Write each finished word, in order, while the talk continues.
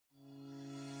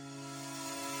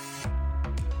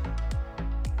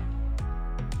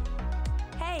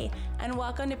Hey, and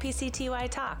welcome to PCTY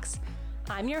Talks.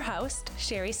 I'm your host,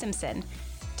 Sherry Simpson.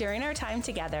 During our time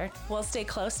together, we'll stay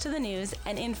close to the news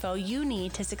and info you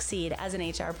need to succeed as an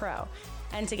HR pro.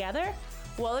 And together,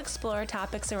 we'll explore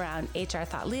topics around HR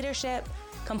thought leadership,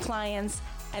 compliance,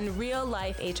 and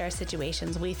real-life HR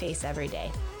situations we face every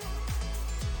day.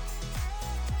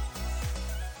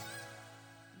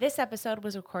 This episode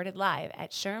was recorded live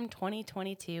at SHRM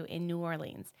 2022 in New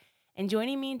Orleans. And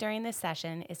joining me during this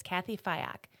session is Kathy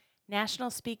Fyock, national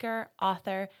speaker,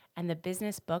 author, and the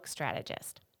business book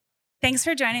strategist. Thanks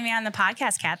for joining me on the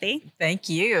podcast, Kathy. Thank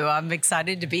you. I'm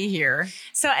excited to be here.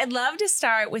 So I'd love to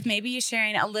start with maybe you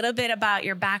sharing a little bit about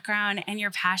your background and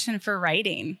your passion for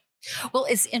writing. Well,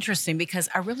 it's interesting because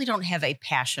I really don't have a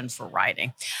passion for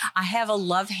writing. I have a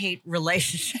love-hate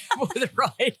relationship with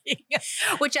writing,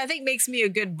 which I think makes me a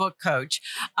good book coach.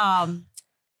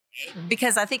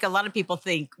 Because I think a lot of people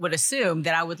would assume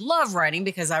that I would love writing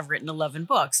because I've written 11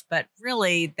 books, but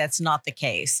really that's not the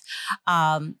case.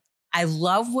 I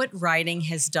love what writing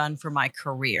has done for my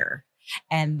career.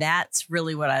 And that's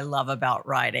really what I love about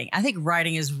writing. I think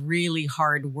writing is really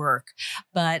hard work,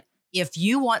 but if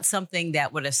you want something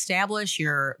that would establish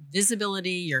your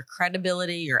visibility, your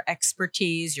credibility, your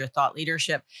expertise, your thought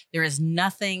leadership, there is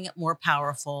nothing more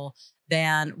powerful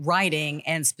than writing,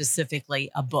 and specifically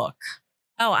a book.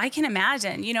 Oh, I can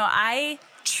imagine. You know, I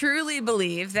truly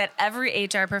believe that every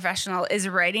HR professional is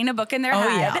writing a book in their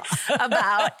head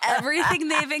about everything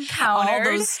they've encountered.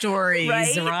 All those stories,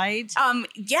 right?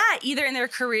 Either in their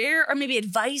career or maybe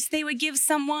advice they would give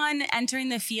someone entering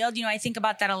the field. You know, I think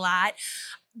about that a lot.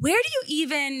 Where do you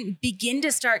even begin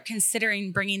to start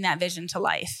considering bringing that vision to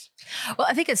life? Well,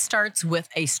 I think it starts with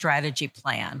a strategy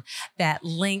plan that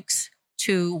links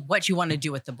to what you want to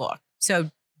do with the book.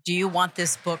 So do you want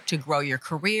this book to grow your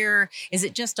career? Is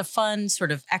it just a fun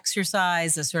sort of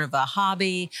exercise, a sort of a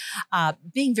hobby?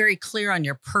 Being very clear on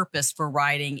your purpose for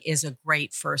writing is a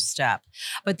great first step.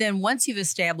 But then once you've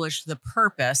established the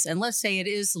purpose, and let's say it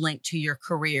is linked to your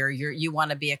career, you want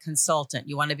to be a consultant,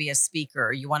 you want to be a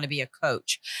speaker, you want to be a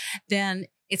coach, then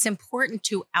it's important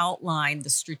to outline the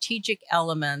strategic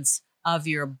elements of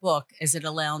your book as it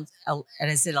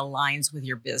aligns with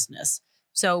your business.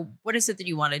 So what is it that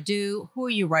you want to do? Who are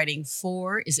you writing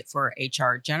for? Is it for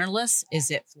HR generalists? Is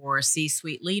it for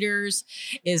C-suite leaders?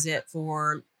 Is it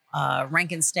for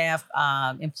rank and staff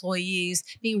employees?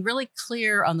 Being really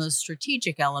clear on those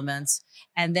strategic elements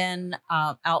and then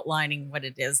outlining what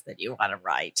it is that you want to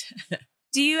write.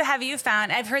 Have you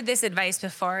found, I've heard this advice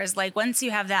before, is like once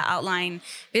you have that outline,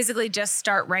 basically just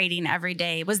start writing every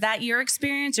day. Was that your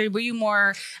experience, or were you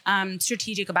more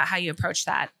strategic about how you approach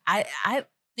that? I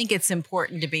think it's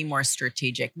important to be more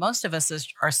strategic. Most of us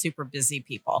are super busy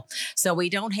people, so we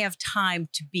don't have time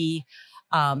to be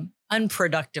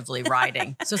unproductively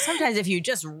writing. So sometimes if you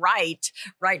just write.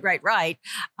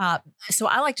 So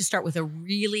I like to start with a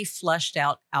really fleshed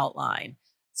out outline.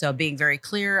 So being very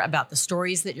clear about the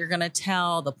stories that you're going to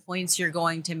tell, the points you're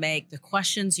going to make, the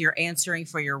questions you're answering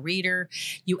for your reader.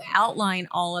 You outline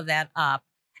all of that up,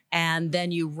 and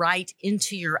then you write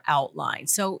into your outline.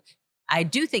 So I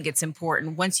do think it's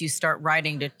important once you start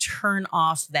writing to turn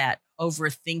off that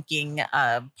overthinking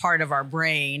part of our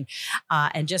brain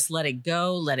and just let it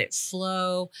go, let it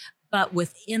flow, but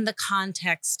within the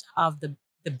context of the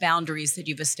boundaries that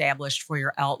you've established for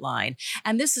your outline.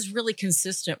 And this is really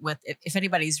consistent with, if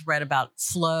anybody's read about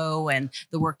flow and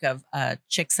the work of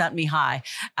Csikszentmihalyi,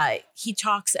 he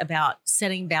talks about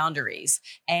setting boundaries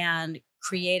and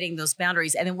creating those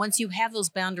boundaries. And then once you have those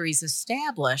boundaries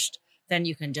established, then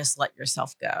you can just let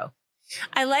yourself go.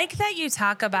 I like that you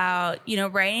talk about,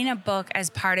 writing a book as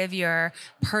part of your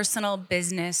personal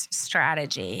business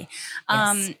strategy.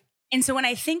 Yes. And so when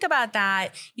I think about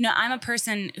that, I'm a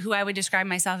person who I would describe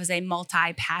myself as a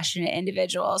multi-passionate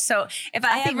individual. So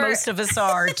I think most of us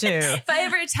are too. If I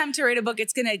ever attempt to write a book,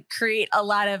 it's going to create I'm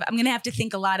going to have to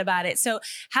think a lot about it. So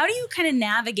how do you kind of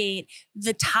navigate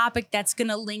the topic that's going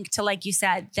to link to, like you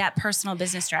said, that personal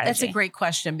business strategy? That's a great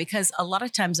question, because a lot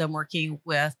of times I'm working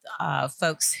with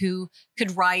folks who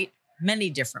could write many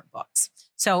different books.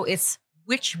 So it's,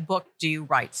 which book do you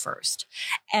write first?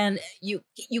 And you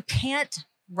can't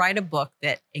write a book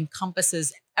that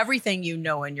encompasses everything you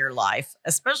know in your life,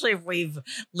 especially if we've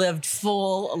lived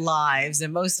full lives,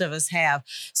 and most of us have.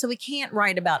 So we can't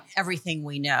write about everything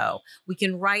we know. We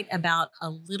can write about a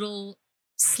little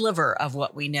sliver of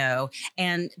what we know.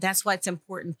 And that's why it's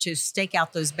important to stake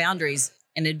out those boundaries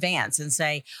in advance and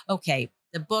say, okay,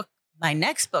 my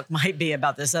next book might be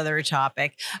about this other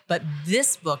topic, but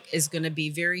this book is going to be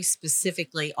very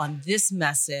specifically on this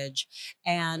message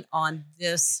and on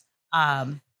this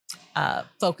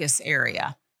focus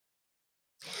area.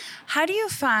 How do you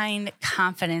find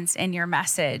confidence in your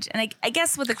message? And I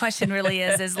guess what the question really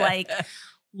is like,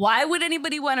 why would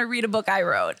anybody want to read a book I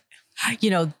wrote? You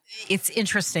know, it's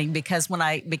interesting because when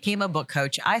I became a book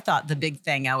coach, I thought the big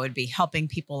thing I would be helping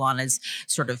people on is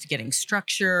sort of getting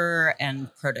structure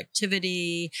and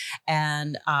productivity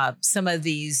and some of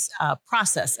these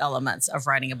process elements of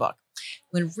writing a book.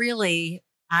 When really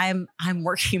I'm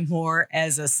working more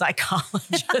as a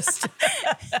psychologist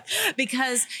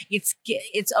because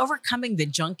it's overcoming the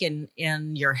junk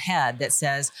in your head that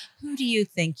says, who do you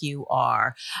think you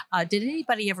are? Did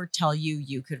anybody ever tell you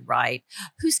you could write?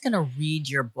 Who's going to read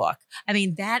your book? I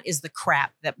mean, that is the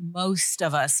crap that most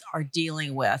of us are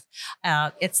dealing with.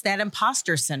 It's that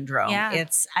imposter syndrome. Yeah.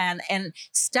 It's and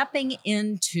stepping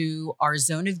into our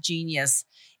zone of genius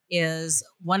is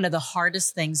one of the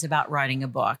hardest things about writing a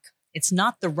book. It's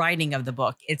not the writing of the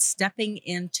book. It's stepping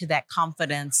into that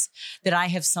confidence that I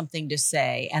have something to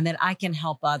say and that I can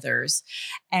help others.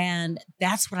 And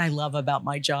that's what I love about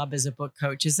my job as a book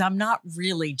coach is I'm not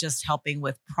really just helping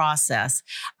with process.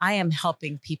 I am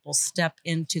helping people step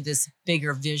into this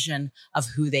bigger vision of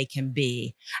who they can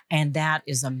be. And that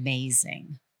is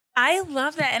amazing. I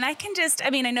love that. And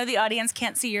I know the audience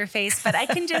can't see your face, but I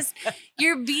can just,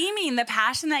 you're beaming the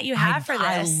passion that you have for this.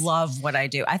 I love what I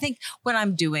do. I think what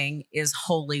I'm doing is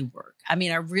holy work. I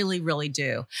mean, I really, really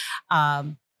do.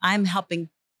 I'm helping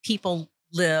people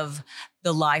live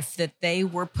the life that they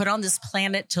were put on this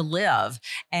planet to live.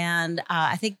 And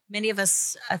I think many of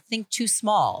us think too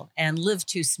small and live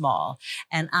too small.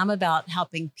 And I'm about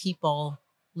helping people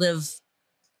live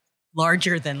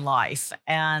larger than life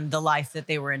and the life that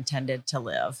they were intended to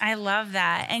live. I love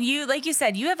that. And you, like you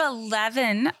said, you have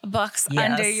 11 books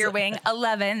under your wing.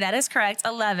 11. That is correct.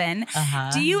 11.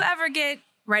 Uh-huh. Do you ever get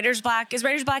writer's block? Is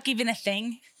writer's block even a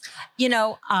thing? You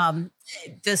know,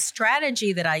 the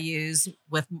strategy that I use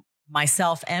with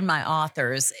myself and my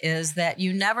authors is that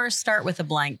you never start with a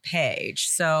blank page.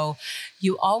 So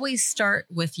you always start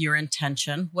with your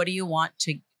intention. What do you want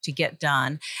to get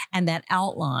done, and that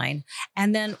outline.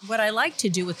 And then what I like to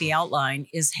do with the outline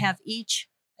is have each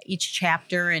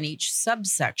chapter and each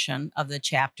subsection of the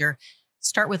chapter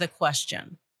start with a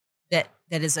question that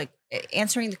is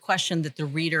answering the question that the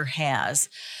reader has.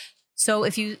 So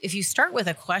if you start with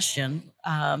a question,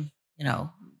 how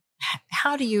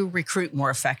do you recruit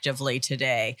more effectively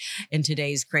today in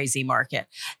today's crazy market?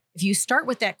 If you start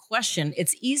with that question,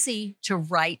 it's easy to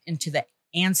write into the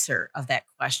answer of that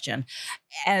question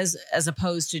as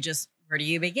opposed to just, where do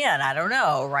you begin? I don't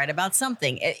know, write about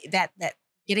something. That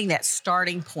getting that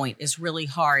starting point is really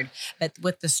hard. But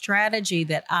with the strategy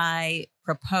that I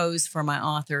propose for my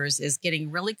authors is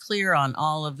getting really clear on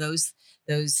all of those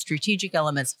strategic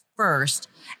elements first,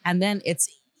 and then it's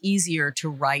easier to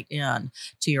write in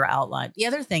to your outline. The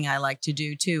other thing I like to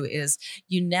do too is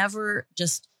you never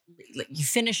just you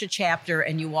finish a chapter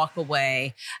and you walk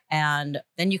away and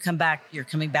then you come back, you're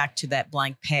coming back to that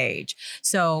blank page.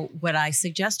 So what I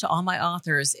suggest to all my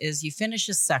authors is you finish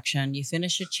a section, you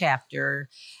finish a chapter,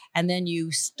 and then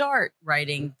you start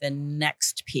writing the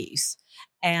next piece.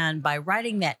 And by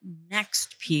writing that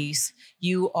next piece,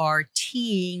 you are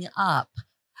teeing up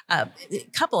a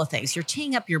couple of things. You're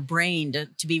teeing up your brain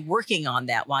to be working on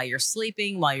that while you're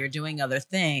sleeping, while you're doing other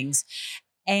things.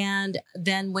 And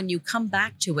then when you come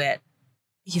back to it,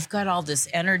 you've got all this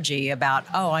energy about,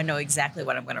 oh, I know exactly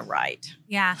what I'm going to write.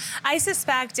 Yeah. I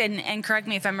suspect, and correct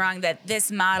me if I'm wrong, that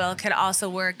this model could also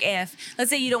work if, let's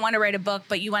say you don't want to write a book,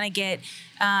 but you want to get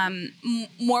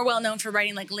more well-known for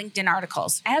writing like LinkedIn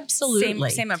articles.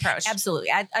 Absolutely. Same approach. Absolutely.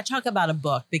 I talk about a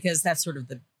book because that's sort of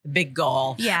the big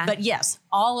goal. Yeah. But yes,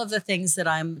 all of the things that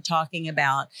I'm talking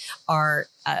about are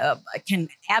can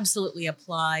absolutely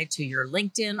apply to your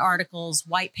LinkedIn articles,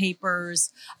 white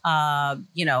papers,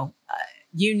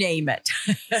 you name it.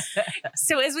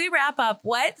 So as we wrap up,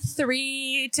 what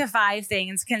 3 to 5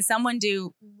 things can someone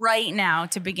do right now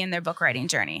to begin their book writing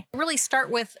journey? Really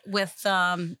start with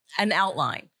an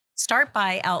outline. Start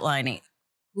by outlining.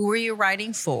 Who are you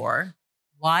writing for?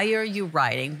 Why are you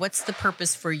writing? What's the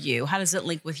purpose for you? How does it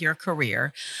link with your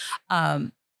career?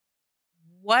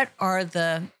 What are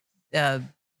the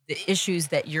issues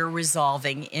that you're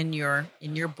resolving in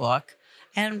your book?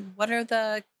 And what are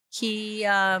the key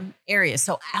areas?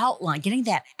 So getting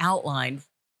that outline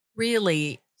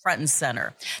really front and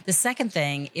center. The second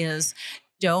thing is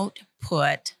don't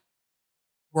put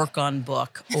work on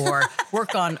book or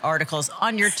work on articles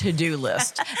on your to-do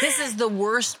list. This is the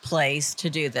worst place to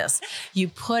do this. You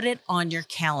put it on your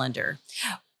calendar.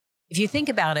 If you think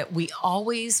about it, we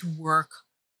always work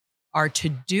our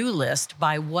to-do list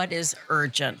by what is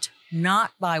urgent,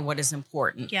 not by what is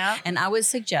important. Yeah. And I would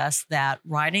suggest that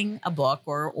writing a book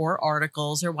or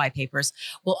articles or white papers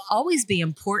will always be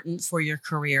important for your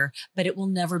career, but it will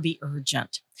never be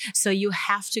urgent. So you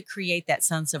have to create that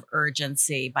sense of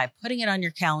urgency by putting it on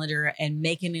your calendar and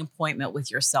making an appointment with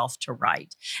yourself to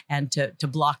write and to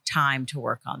block time to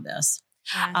work on this.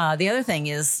 Yeah. The other thing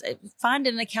is find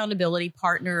an accountability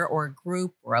partner or a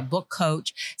group or a book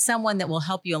coach, someone that will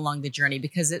help you along the journey,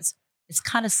 because it's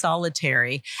kind of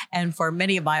solitary. And for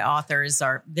many of my authors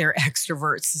they're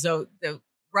extroverts. So the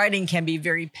writing can be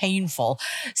very painful.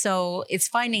 So it's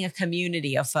finding a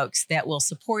community of folks that will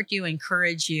support you,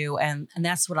 encourage you. And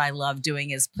that's what I love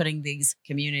doing, is putting these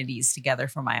communities together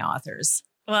for my authors.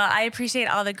 Well, I appreciate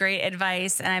all the great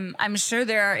advice. And I'm sure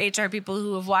there are HR people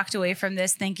who have walked away from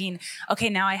this thinking, okay,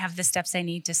 now I have the steps I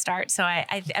need to start. So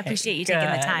I appreciate you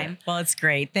taking the time. Well, it's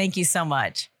great. Thank you so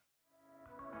much.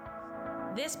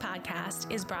 This podcast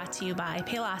is brought to you by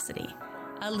Paylocity,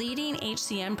 a leading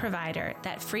HCM provider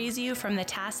that frees you from the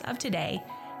tasks of today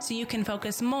so you can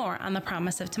focus more on the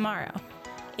promise of tomorrow.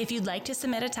 If you'd like to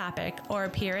submit a topic or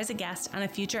appear as a guest on a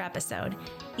future episode,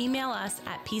 email us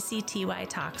at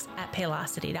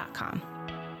pctytalks@paylocity.com.